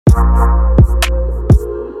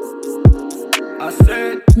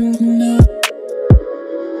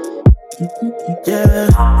Yeah.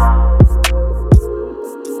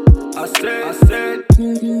 I said,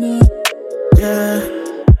 yeah.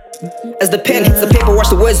 As the pen hits the paper, watch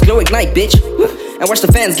the words glow ignite, bitch. And watch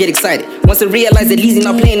the fans get excited. Once they realize that Leezy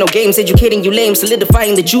not playing no games, educating you lame,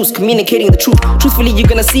 solidifying the juice, communicating the truth. Truthfully, you're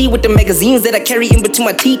gonna see with the magazines that I carry in between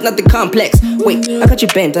my teeth, nothing complex. Wait, I got you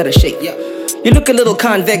bent out of shape. You look a little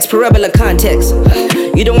convex, parabola context.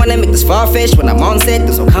 You don't wanna make this far-fetched. When I'm on set,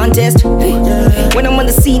 there's no contest. When I'm on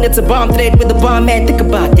the scene, it's a bomb thread with a bomb man. Think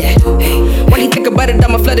about that. While you think about it,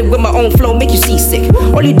 I'm flooded with my own flow, make you seasick.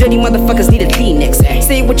 All you dirty motherfuckers need a Kleenex.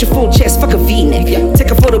 Say it with your full chest, fuck a V-neck.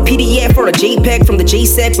 Take a photo PDF or a JPEG from the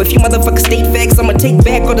JSEC with few motherfuckers state facts. I'ma take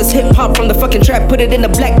back all this hip-hop from the fucking trap, put it in a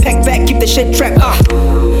black pack back, keep the shit trapped.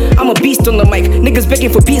 I'm a beast on the mic. Niggas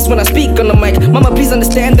begging for peace when I speak on the mic. Mama, please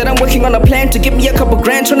understand that I'm working on a plan to get me a couple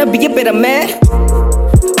grand, tryna be a better man.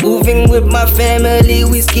 Moving with my family,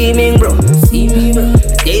 we scheming, bro.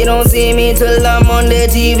 They don't see me till I'm on the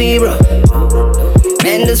TV, bro.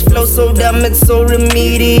 Man, this flow so dumb, it's so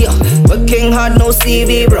remedial. Working hard, no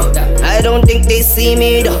CV, bro. I don't think they see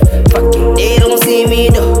me, though. Fuck it, they don't see me,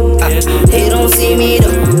 though. They don't see me,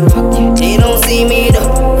 though. They don't see me,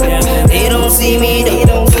 though. They don't see me,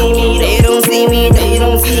 though. They don't see me, though. They don't see me, though. They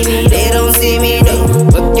don't see me, they don't see me, though.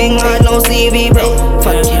 Working hard, no CV, bro.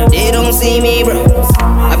 Fuck it, they don't see me, bro.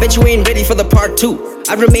 I bet you ain't ready for the part 2.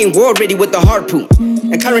 I remain war ready with the harpoon.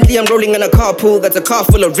 And currently I'm rolling in a carpool that's a car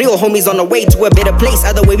full of real homies on the way to a better place.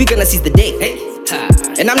 Either way, we gonna seize the day.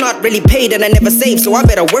 And I'm not really paid and I never save, so I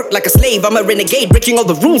better work like a slave. I'm a renegade, breaking all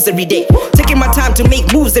the rules every day. Taking my time to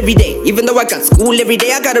make moves every day. Even though I got school every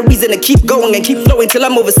day, I got a reason to keep going and keep flowing till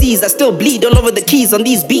I'm overseas. I still bleed all over the keys on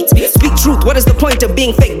these beats. Speak truth, what is the point of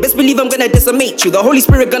being fake? Best believe I'm gonna decimate you, the Holy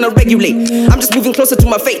Spirit gonna regulate. I'm just moving closer to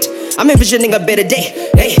my fate. I'm envisioning a better day.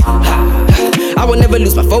 Hey, I will never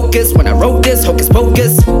lose my focus when I wrote this, hocus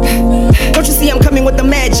pocus. Don't you see I'm coming with the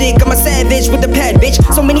magic? I'm a savage with the pad, bitch.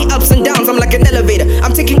 So many ups and downs, I'm like an elevator.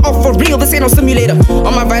 I'm taking off for real, this ain't no simulator.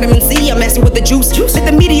 On my vitamin C, I'm messing with the juice. Let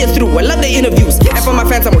the media through, I love the interviews. And for my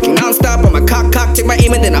fans, I'm working non-stop. I'm a cock, take my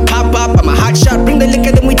aim and then I pop up. I'm a hot shot, bring the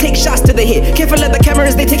liquor, then we take shots to the head. Careful of the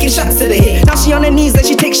cameras, they taking shots to the head. Now she on her knees, then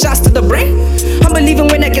she takes shots to the brain. I'm believing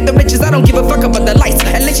when I get the riches, I don't give a fuck about the lights.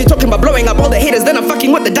 Unless you're talking about blowing up all the haters, then I'm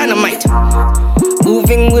fucking with the dynamite.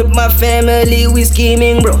 Moving with my family, we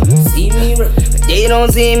scheming, bro. But they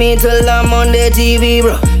don't see me till I'm on the TV,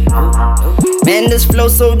 bro. Man, this flow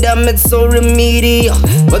so dumb, it's so remedial.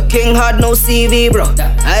 Working hard, no CV, bro.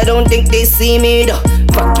 I don't think they see me, though.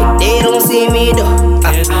 Fuck it, they don't see me, though.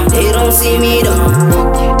 They don't see me,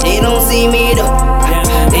 though. They don't see me, though.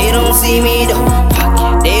 They don't see me, though. Fuck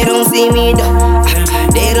it, they don't see me, though.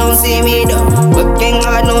 They don't see me, though. Working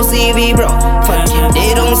hard, no CV, bro. Fuck it,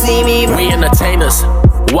 they don't see me, bro. We entertainers.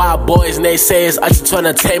 Wild boys, naysayers, I just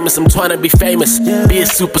tryna tame us, I'm tryna be famous. Be a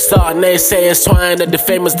superstar, naysayers, trying to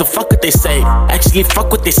defame us. The fuck what they say, actually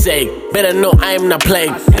fuck what they say. Better know I am not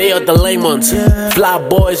playing, they are the lame ones. Fly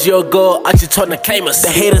boys, your girl, I just tryna claim us. The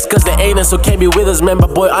haters cause they ain't us, so can't be with us, man.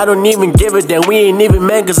 But boy, I don't even give a damn, we ain't even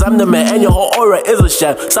man cause I'm the man. And your whole aura is a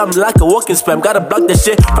sham, something like a walking spam. Gotta block that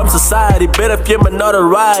shit from society, better fear my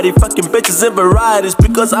notoriety. Fucking bitches and varieties,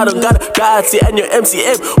 because I don't got a deity. And your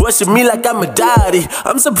MCM worship me like I'm a deity.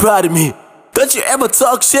 I'm so proud of me. Don't you ever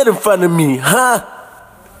talk shit in front of me, huh?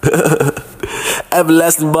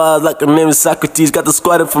 Everlasting bars like a name is Socrates. Got the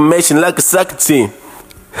squad information like a soccer team.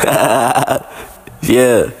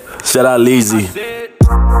 Yeah, shout out Leezy.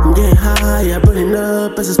 I'm getting higher, burning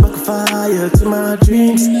up as a spark of fire to my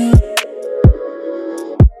dreams.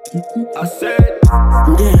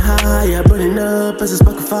 I'm getting higher, burning up as a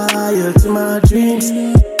spark of fire to my dreams.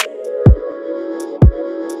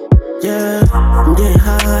 Yeah, I'm getting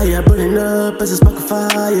higher, burning up as a spark of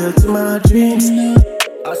fire to my dreams.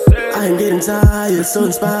 I am getting tired, so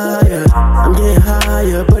inspired. I'm getting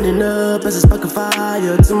higher, burning up as a spark of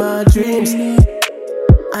fire to my dreams.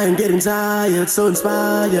 I am getting tired, so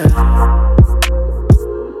inspired.